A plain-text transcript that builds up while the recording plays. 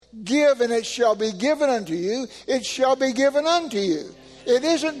give and it shall be given unto you, it shall be given unto you. It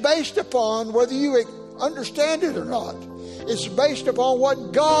isn't based upon whether you understand it or not. It's based upon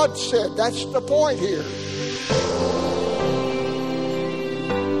what God said. That's the point here.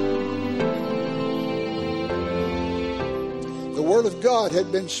 The word of God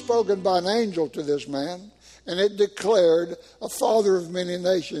had been spoken by an angel to this man, and it declared, a father of many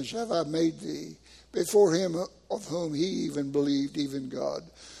nations have I made thee, before him of whom he even believed, even God,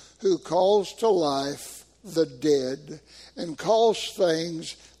 who calls to life the dead and calls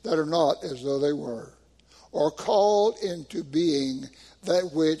things that are not as though they were, or called into being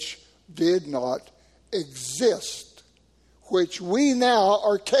that which did not exist, which we now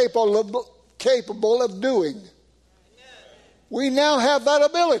are capable of doing. Amen. We now have that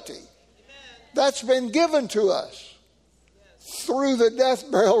ability. Amen. That's been given to us through the death,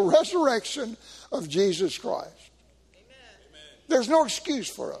 burial, resurrection of Jesus Christ. Amen. There's no excuse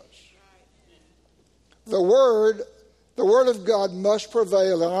for us. The Word of God must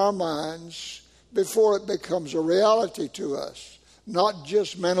prevail in our minds before it becomes a reality to us, not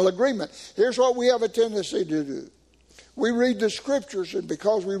just mental agreement. Here's what we have a tendency to do. We read the Scriptures, and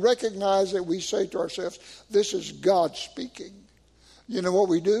because we recognize that, we say to ourselves, this is God speaking. You know what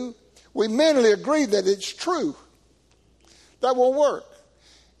we do? We mentally agree that it's true. That won't work.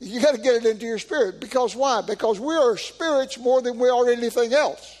 You got to get it into your spirit. Because why? Because we are spirits more than we are anything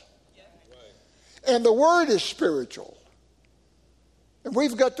else. And the Word is spiritual. And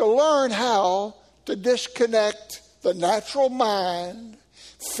we've got to learn how to disconnect the natural mind,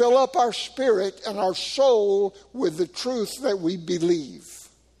 fill up our spirit and our soul with the truth that we believe.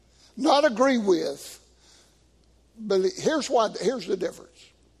 Not agree with. Believe. Here's the difference.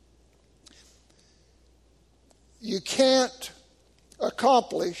 You can't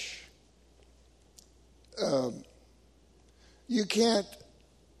accomplish,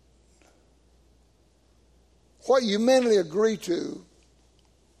 what you mentally agree to,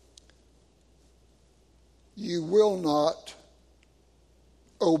 you will not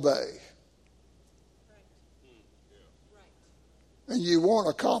obey. And you won't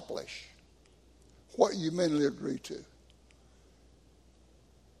accomplish what you mentally agree to.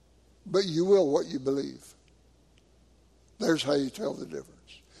 But you will what you believe. There's how you tell the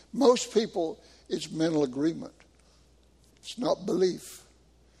difference. Most people, it's mental agreement. It's not belief.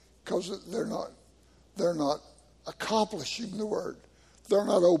 Because they're not accomplishing the Word. They're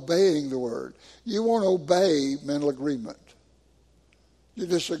not obeying the Word. You won't obey mental agreement. You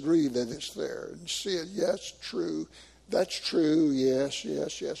disagree that it's there and see it. Yes, true. That's true. Yes.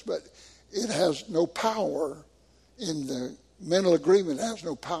 But it has no power in the mental agreement. It has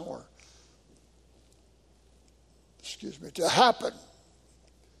no power. To happen.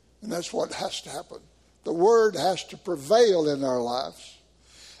 And that's what has to happen. The Word has to prevail in our lives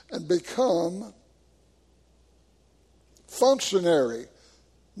and become functionary,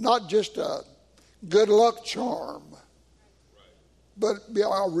 not just a good luck charm, but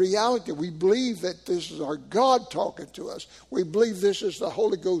our reality. We believe that this is our God talking to us. We believe this is the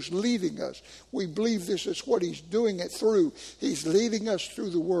Holy Ghost leading us. We believe this is what He's doing it through. He's leading us through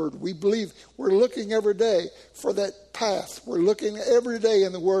the Word. We believe we're looking every day for that path. We're looking every day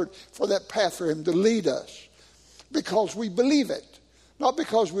in the Word for that path for Him to lead us because we believe it. Not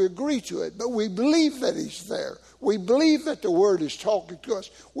because we agree to it, but we believe that He's there. We believe that the Word is talking to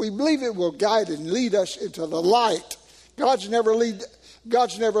us. We believe it will guide and lead us into the light. God's never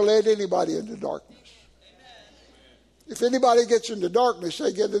led anybody into darkness. If anybody gets into darkness,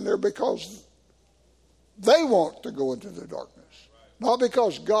 they get in there because they want to go into the darkness. Not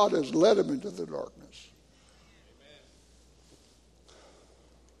because God has led them into the darkness.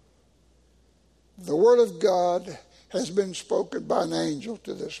 The Word of God has been spoken by an angel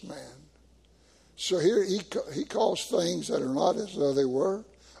to this man. So here he calls things that are not as though they were,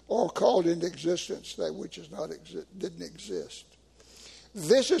 or called into existence that which is not didn't exist.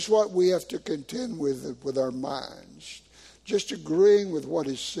 This is what we have to contend with our minds. Just agreeing with what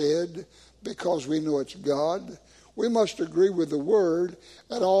is said because we know it's God. We must agree with the Word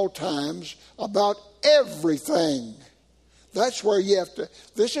at all times about everything. That's where you have to.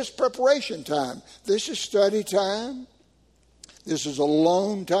 This is preparation time. This is study time. This is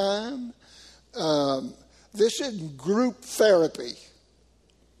alone time. This is group therapy.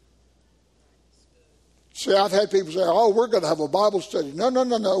 See, I've had people say, oh, we're going to have a Bible study. No.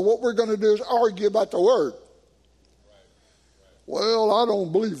 What we're going to do is argue about the Word. Well, I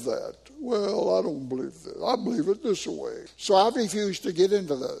don't believe that. Well, I don't believe that. I believe it this way. So I refuse to get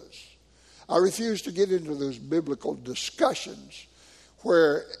into those. I refuse to get into those biblical discussions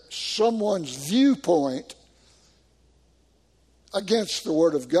where someone's viewpoint against the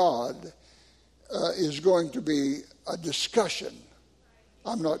Word of God is going to be a discussion.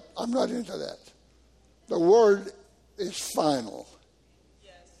 I'm not into that. The Word is final.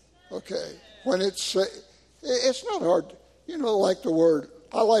 Okay. When it's not hard. Like the word,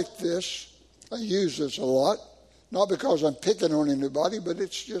 I like this. I use this a lot. Not because I'm picking on anybody, but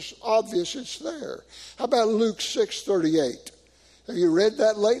it's just obvious it's there. How about Luke 6:38? Have you read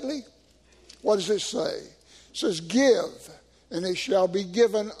that lately? What does it say? It says, give, and it shall be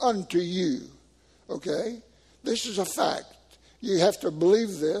given unto you. Okay? This is a fact. You have to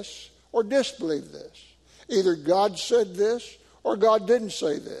believe this or disbelieve this. Either God said this or God didn't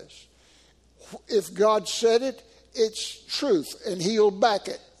say this. If God said it, it's truth, and He'll back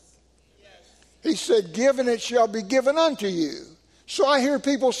it. He said, give and it shall be given unto you. So I hear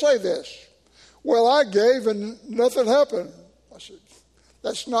people say this. Well, I gave and nothing happened. I said,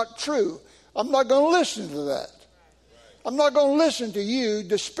 that's not true. I'm not going to listen to that. I'm not going to listen to you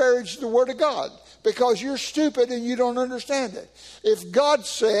disparage the Word of God because you're stupid and you don't understand it. If God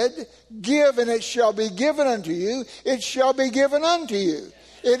said, give and it shall be given unto you, it shall be given unto you.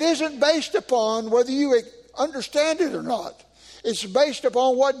 It isn't based upon whether you understand it or not. It's based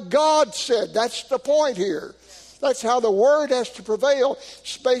upon what God said. That's the point here. That's how the Word has to prevail.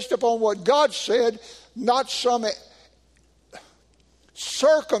 It's based upon what God said, not some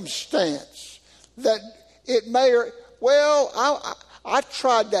circumstance that it may or... Well, I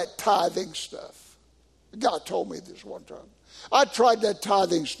tried that tithing stuff. God told me this one time. I tried that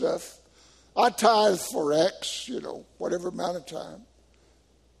tithing stuff. I tithed for X, whatever amount of time.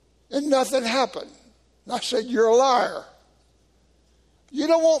 And nothing happened. And I said, you're a liar. You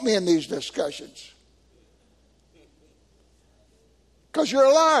don't want me in these discussions. Because you're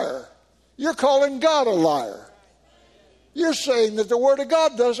a liar. You're calling God a liar. You're saying that the Word of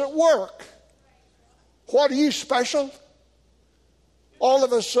God doesn't work. What, are you special? All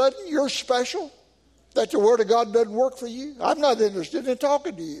of a sudden, you're special? That the Word of God doesn't work for you? I'm not interested in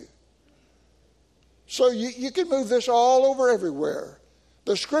talking to you. So you can move this all over everywhere.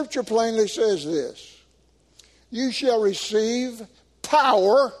 The Scripture plainly says this. You shall receive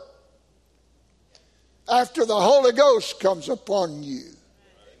power after the Holy Ghost comes upon you.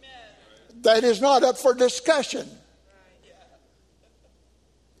 That is not up for discussion.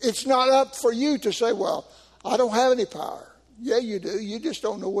 It's not up for you to say, well, I don't have any power. Yeah, you do. You just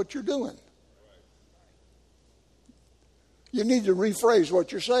don't know what you're doing. You need to rephrase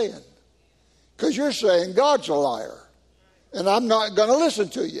what you're saying. Because you're saying God's a liar. And I'm not going to listen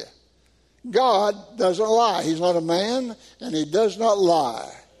to you. God doesn't lie. He's not a man, and He does not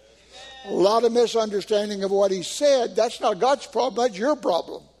lie. A lot of misunderstanding of what He said. That's not God's problem. That's your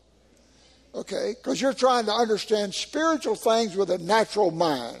problem. Okay? Because you're trying to understand spiritual things with a natural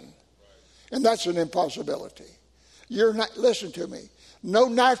mind. And that's an impossibility. You're not, listen to me. No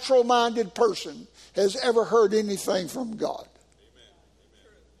natural-minded person has ever heard anything from God.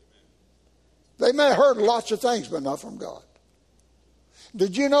 They may have heard lots of things, but not from God.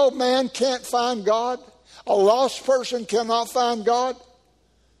 Did you know man can't find God? A lost person cannot find God.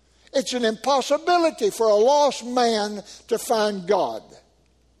 It's an impossibility for a lost man to find God.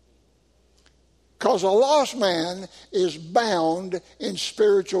 Because a lost man is bound in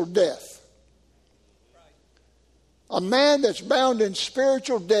spiritual death. A man that's bound in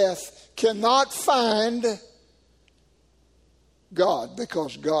spiritual death cannot find God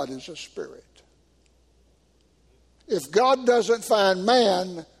because God is a spirit. If God doesn't find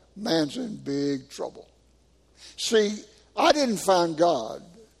man, man's in big trouble. See, I didn't find God.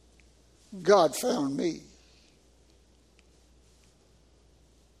 God found me.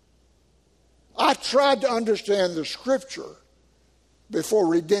 I tried to understand the Scripture before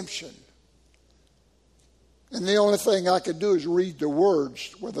redemption. And the only thing I could do is read the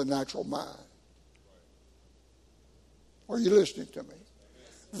words with a natural mind. Are you listening to me?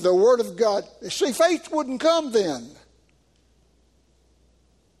 The Word of God. See, faith wouldn't come then.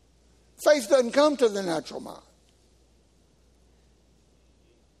 Faith doesn't come to the natural mind.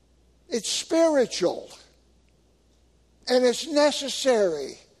 It's spiritual. And it's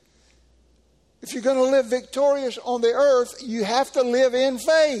necessary. If you're going to live victorious on the earth, you have to live in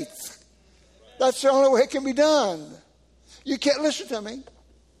faith. That's the only way it can be done. You can't listen to me.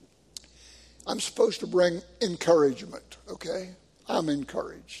 I'm supposed to bring encouragement, okay? I'm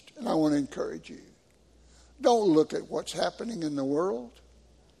encouraged, and I want to encourage you. Don't look at what's happening in the world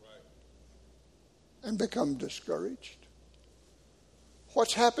and become discouraged.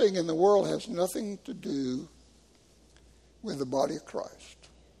 What's happening in the world has nothing to do with the body of Christ.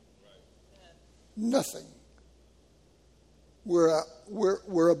 Nothing.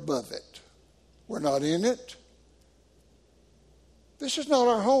 We're above it. We're not in it. This is not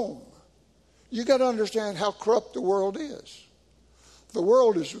our home. You got to understand how corrupt the world is. The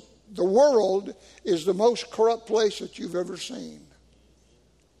world is the most corrupt place that you've ever seen.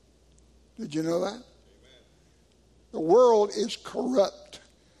 Did you know that? The world is corrupt.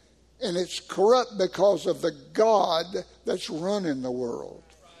 And it's corrupt because of the God that's running the world.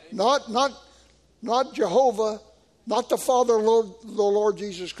 Not Jehovah, not the Father, the Lord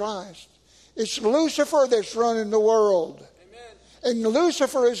Jesus Christ. It's Lucifer that's running the world. And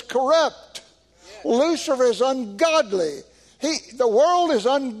Lucifer is corrupt. Lucifer is ungodly. The world is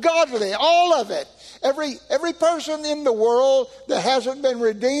ungodly, all of it. Every person in the world that hasn't been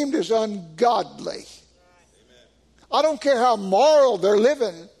redeemed is ungodly. I don't care how moral they're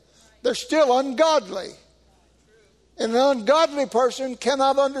living, they're still ungodly. And an ungodly person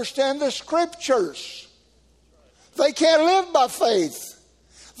cannot understand the Scriptures. They can't live by faith.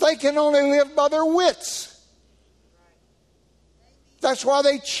 They can only live by their wits. That's why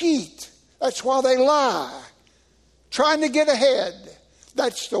they cheat. That's why they lie. Trying to get ahead.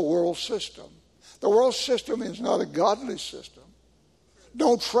 That's the world system. The world system is not a godly system.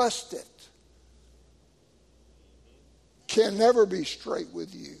 Don't trust it. Can never be straight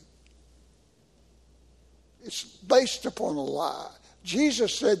with you. It's based upon a lie.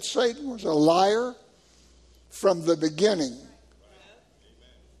 Jesus said Satan was a liar from the beginning.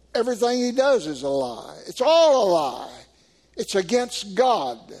 Everything he does is a lie. It's all a lie. It's against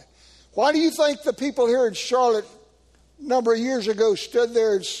God. Why do you think the people here in Charlotte a number of years ago stood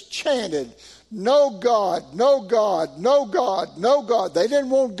there and chanted, "No God, no God, no God, no God"? They didn't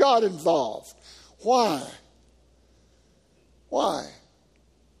want God involved. Why? Why?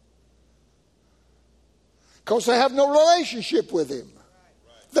 Because they have no relationship with him.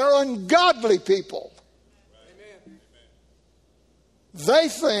 They're ungodly people. They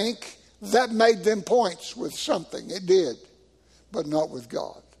think that made them points with something. It did, but not with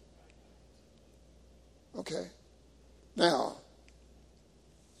God. Okay? Now,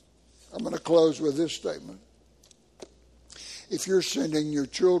 I'm going to close with this statement. If you're sending your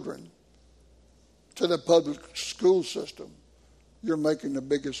children to the public school system, you're making the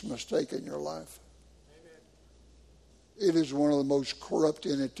biggest mistake in your life. It is one of the most corrupt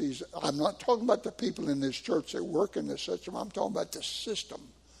entities. I'm not talking about the people in this church that work in this system. I'm talking about the system.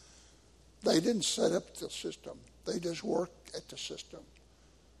 They didn't set up the system. They just work at the system.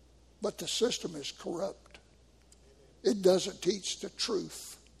 But the system is corrupt. It doesn't teach the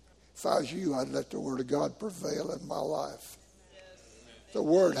truth. If I was you, I'd let the Word of God prevail in my life. The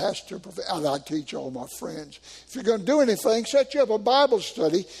Word has to prevail. And I teach all my friends. If you're going to do anything, set you up a Bible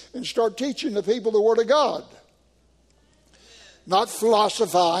study and start teaching the people the Word of God. Not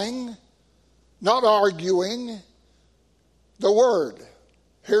philosophizing, not arguing, the Word.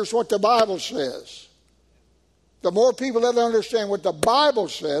 Here's what the Bible says. The more people that understand what the Bible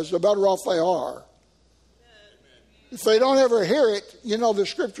says, the better off they are. If they don't ever hear it, you know the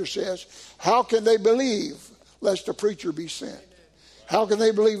Scripture says, how can they believe lest a preacher be sent? How can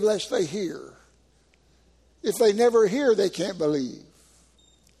they believe lest they hear? If they never hear, they can't believe.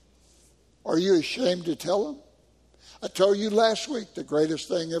 Are you ashamed to tell them? I told you last week the greatest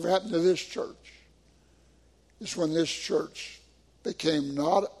thing ever happened to this church is when this church became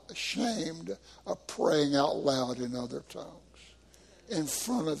not ashamed of praying out loud in other tongues in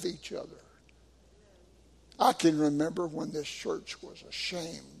front of each other. I can remember when this church was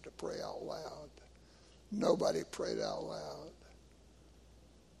ashamed to pray out loud. Nobody prayed out loud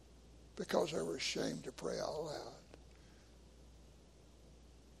because they were ashamed to pray out loud.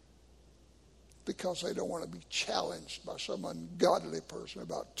 Because they don't want to be challenged by some ungodly person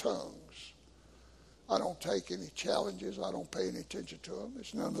about tongues. I don't take any challenges. I don't pay any attention to them.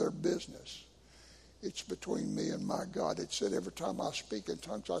 It's none of their business. It's between me and my God. It said every time I speak in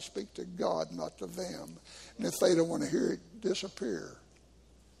tongues, I speak to God, not to them. And if they don't want to hear it, disappear.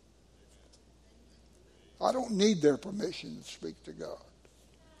 I don't need their permission to speak to God.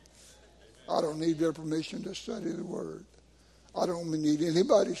 I don't need their permission to study the Word. I don't need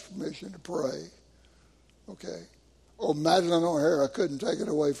anybody's permission to pray. Okay? Oh, Madeline O'Hara couldn't take it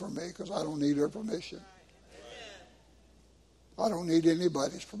away from me because I don't need her permission. I don't need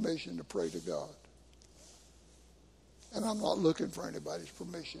anybody's permission to pray to God. And I'm not looking for anybody's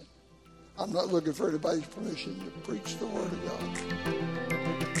permission. I'm not looking for anybody's permission to preach the Word of God.